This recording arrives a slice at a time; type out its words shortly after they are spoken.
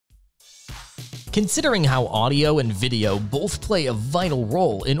Considering how audio and video both play a vital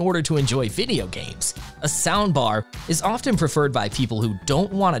role in order to enjoy video games, a soundbar is often preferred by people who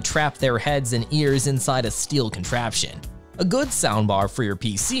don't want to trap their heads and ears inside a steel contraption. A good soundbar for your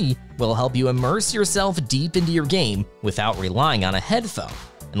PC will help you immerse yourself deep into your game without relying on a headphone.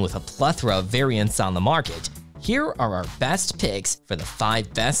 And with a plethora of variants on the market, here are our best picks for the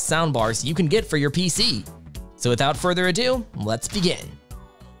 5 best soundbars you can get for your PC. So without further ado, let's begin.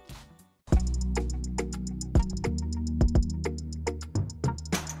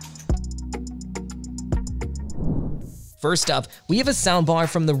 First up, we have a soundbar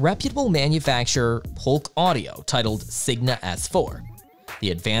from the reputable manufacturer Polk Audio titled Signa S4. The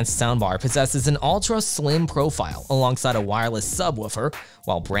advanced soundbar possesses an ultra-slim profile alongside a wireless subwoofer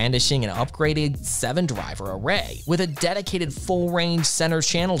while brandishing an upgraded 7-driver array with a dedicated full-range center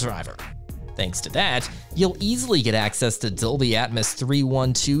channel driver. Thanks to that, you'll easily get access to Dolby Atmos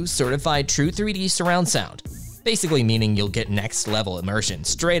 312 certified true 3D surround sound, basically meaning you'll get next-level immersion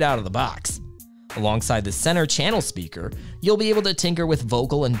straight out of the box. Alongside the center channel speaker, you'll be able to tinker with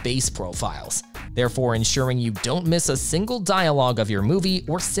vocal and bass profiles, therefore ensuring you don't miss a single dialogue of your movie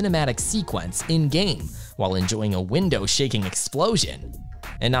or cinematic sequence in-game while enjoying a window-shaking explosion.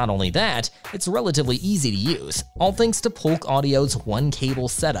 And not only that, it's relatively easy to use, all thanks to Polk Audio's one-cable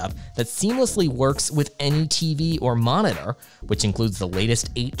setup that seamlessly works with any TV or monitor, which includes the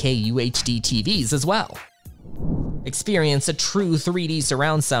latest 8K UHD TVs as well. Experience a true 3D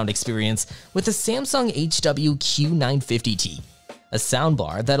surround sound experience with the Samsung HW Q950T, a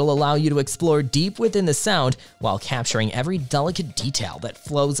soundbar that'll allow you to explore deep within the sound while capturing every delicate detail that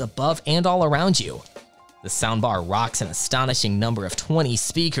flows above and all around you. The soundbar rocks an astonishing number of 20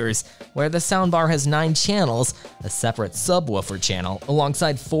 speakers, where the soundbar has 9 channels, a separate subwoofer channel,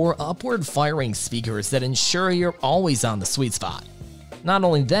 alongside 4 upward-firing speakers that ensure you're always on the sweet spot. Not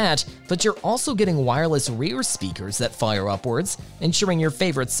only that, but you're also getting wireless rear speakers that fire upwards, ensuring your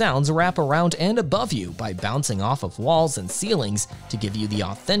favorite sounds wrap around and above you by bouncing off of walls and ceilings to give you the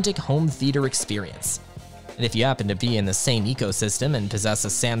authentic home theater experience. And if you happen to be in the same ecosystem and possess a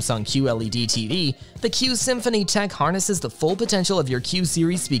Samsung QLED TV, the Q Symphony Tech harnesses the full potential of your Q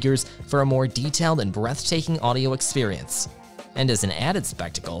series speakers for a more detailed and breathtaking audio experience. And as an added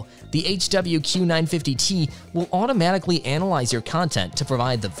spectacle, the HW Q950T will automatically analyze your content to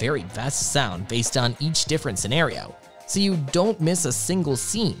provide the very best sound based on each different scenario, so you don't miss a single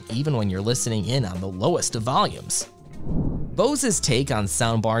scene even when you're listening in on the lowest of volumes. Bose's take on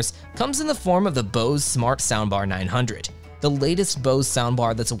soundbars comes in the form of the Bose Smart Soundbar 900, the latest Bose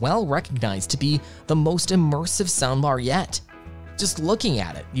soundbar that's well recognized to be the most immersive soundbar yet. Just looking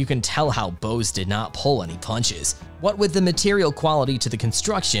at it, you can tell how Bose did not pull any punches. What with the material quality to the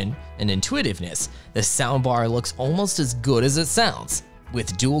construction and intuitiveness, the soundbar looks almost as good as it sounds.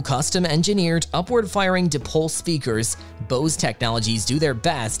 With dual custom-engineered upward-firing dipole speakers, Bose Technologies do their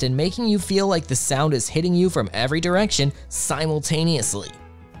best in making you feel like the sound is hitting you from every direction simultaneously.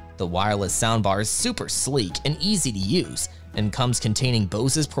 The wireless soundbar is super sleek and easy to use, and comes containing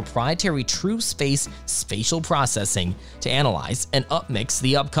Bose's proprietary True Space spatial processing to analyze and upmix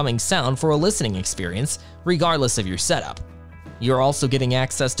the upcoming sound for a listening experience, regardless of your setup. You're also getting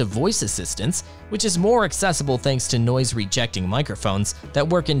access to voice assistance, which is more accessible thanks to noise-rejecting microphones that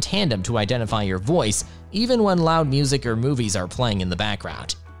work in tandem to identify your voice, even when loud music or movies are playing in the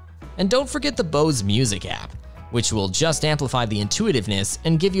background. And don't forget the Bose Music app, which will just amplify the intuitiveness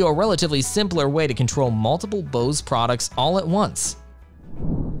and give you a relatively simpler way to control multiple Bose products all at once.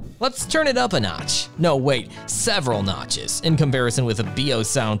 Let's turn it up a notch. No, wait, several notches in comparison with a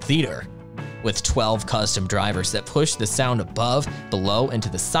Beosound Theatre. With 12 custom drivers that push the sound above, below, and to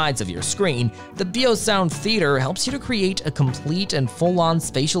the sides of your screen, the Beosound Theatre helps you to create a complete and full-on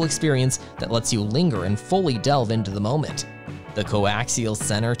spatial experience that lets you linger and fully delve into the moment. The coaxial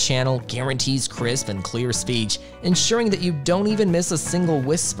center channel guarantees crisp and clear speech, ensuring that you don't even miss a single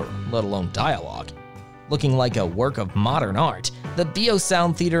whisper, let alone dialogue. Looking like a work of modern art, the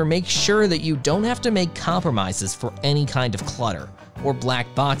Beosound Theatre makes sure that you don't have to make compromises for any kind of clutter or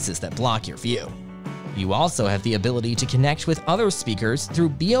black boxes that block your view. You also have the ability to connect with other speakers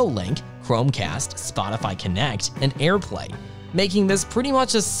through BeoLink, Chromecast, Spotify Connect, and AirPlay, making this pretty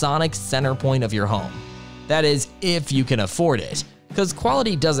much a sonic center point of your home. That is, if you can afford it, because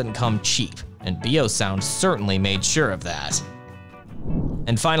quality doesn't come cheap, and Beosound certainly made sure of that.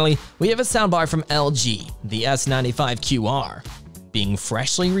 And finally, we have a soundbar from LG, the S95QR. Being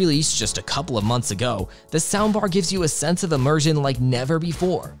freshly released just a couple of months ago, the soundbar gives you a sense of immersion like never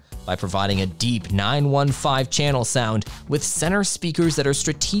before by providing a deep 915 channel sound with center speakers that are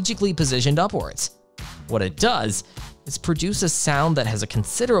strategically positioned upwards. What it does is produce a sound that has a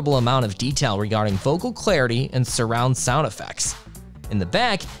considerable amount of detail regarding vocal clarity and surround sound effects. In the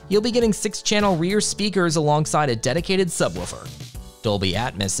back, you'll be getting 6-channel rear speakers alongside a dedicated subwoofer. Dolby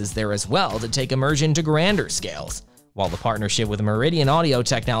Atmos is there as well to take immersion to grander scales, while the partnership with Meridian Audio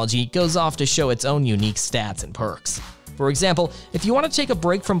Technology goes off to show its own unique stats and perks. For example, if you want to take a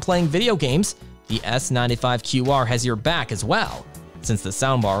break from playing video games, the S95QR has your back as well, since the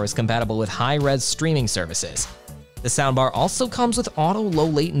soundbar is compatible with high-res streaming services. The soundbar also comes with auto low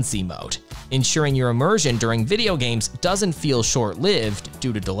latency mode, ensuring your immersion during video games doesn't feel short-lived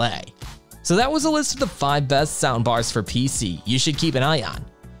due to delay. So that was a list of the 5 best soundbars for PC you should keep an eye on.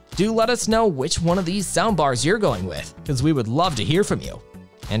 Do let us know which one of these soundbars you're going with, because we would love to hear from you.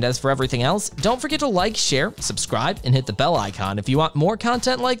 And as for everything else, don't forget to like, share, subscribe, and hit the bell icon if you want more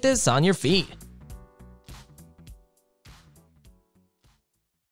content like this on your feed.